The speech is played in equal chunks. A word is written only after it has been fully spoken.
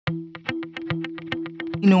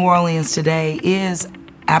New Orleans today is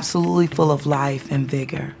absolutely full of life and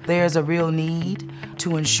vigor. There's a real need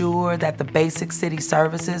to ensure that the basic city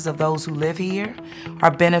services of those who live here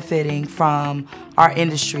are benefiting from our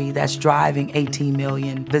industry that's driving 18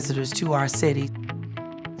 million visitors to our city.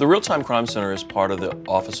 The Real-Time Crime Center is part of the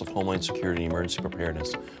Office of Homeland Security and Emergency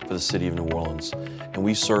Preparedness for the City of New Orleans. And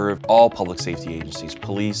we serve all public safety agencies,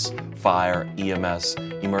 police, fire, EMS,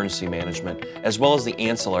 emergency management, as well as the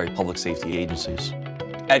ancillary public safety agencies.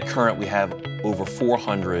 At current, we have over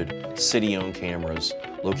 400 city-owned cameras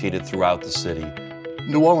located throughout the city.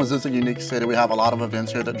 New Orleans is a unique city. We have a lot of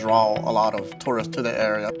events here that draw a lot of tourists to the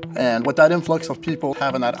area. And with that influx of people,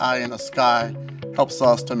 having that eye in the sky helps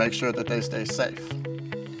us to make sure that they stay safe.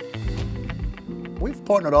 We've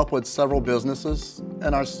partnered up with several businesses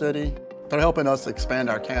in our city. They're helping us expand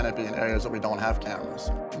our canopy in areas that we don't have cameras.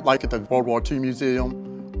 Like at the World War II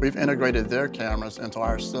Museum, we've integrated their cameras into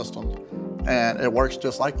our system. And it works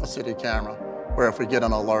just like a city camera, where if we get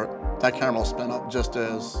an alert, that camera will spin up just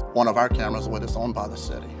as one of our cameras would that's owned by the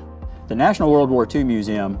city. The National World War II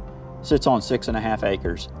Museum sits on 6.5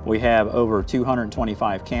 acres. We have over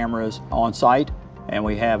 225 cameras on site, and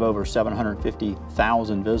we have over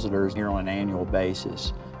 750,000 visitors here on an annual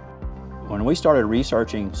basis. When we started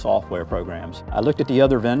researching software programs, I looked at the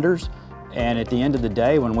other vendors, and at the end of the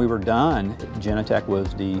day, when we were done, Genetec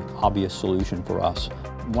was the obvious solution for us.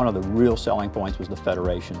 One of the real selling points was the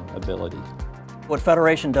Federation ability. What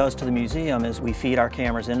Federation does to the museum is we feed our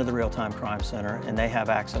cameras into the Real-Time Crime Center, and they have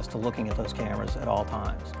access to looking at those cameras at all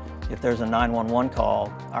times. If there's a 911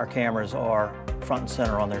 call, our cameras are front and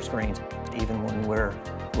center on their screens. Even when we're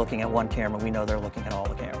looking at one camera, we know they're looking at all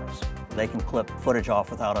the cameras. They can clip footage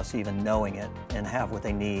off without us even knowing it and have what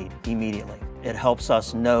they need immediately. It helps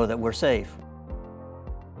us know that we're safe.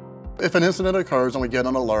 If an incident occurs and we get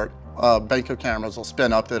an alert, a bank of cameras will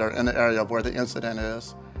spin up that are in the area of where the incident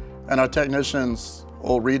is. And our technicians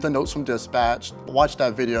will read the notes from dispatch, watch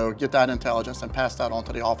that video, get that intelligence, and pass that on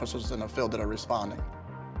to the officers in the field that are responding.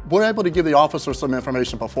 We're able to give the officers some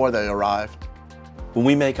information before they arrive. When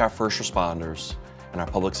we make our first responders and our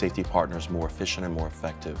public safety partners more efficient and more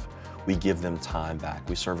effective, we give them time back.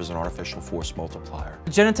 We serve as an artificial force multiplier.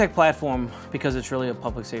 The Genetec platform, because it's really a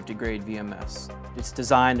public safety grade VMS, it's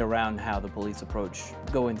designed around how the police approach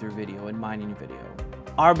going through video and mining video.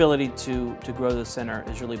 Our ability to grow the center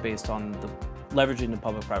is really based on leveraging the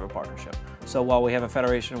public-private partnership. So while we have a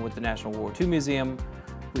federation with the National World War II Museum,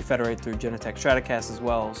 we federate through Genetec Stratocast as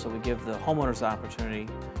well, so we give the homeowners the opportunity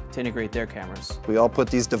to integrate their cameras. We all put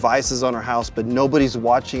these devices on our house, but nobody's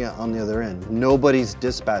watching it on the other end. Nobody's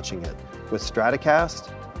dispatching it. With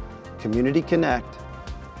Stratocast, Community Connect,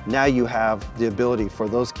 now you have the ability for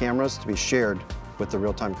those cameras to be shared with the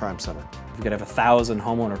Real-Time Crime Center. If we could have 1,000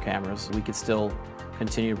 homeowner cameras, we could still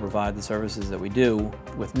continue to provide the services that we do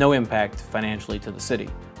with no impact financially to the city.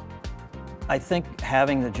 I think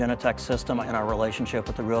having the Genetec system and our relationship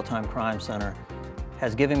with the Real-Time Crime Center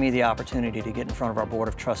has given me the opportunity to get in front of our Board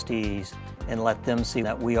of Trustees and let them see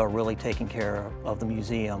that we are really taking care of the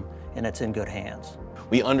museum and it's in good hands.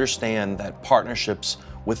 We understand that partnerships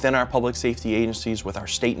within our public safety agencies, with our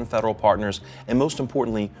state and federal partners, and most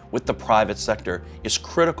importantly, with the private sector, is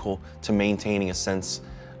critical to maintaining a sense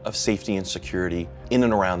of safety and security in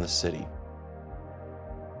and around the city.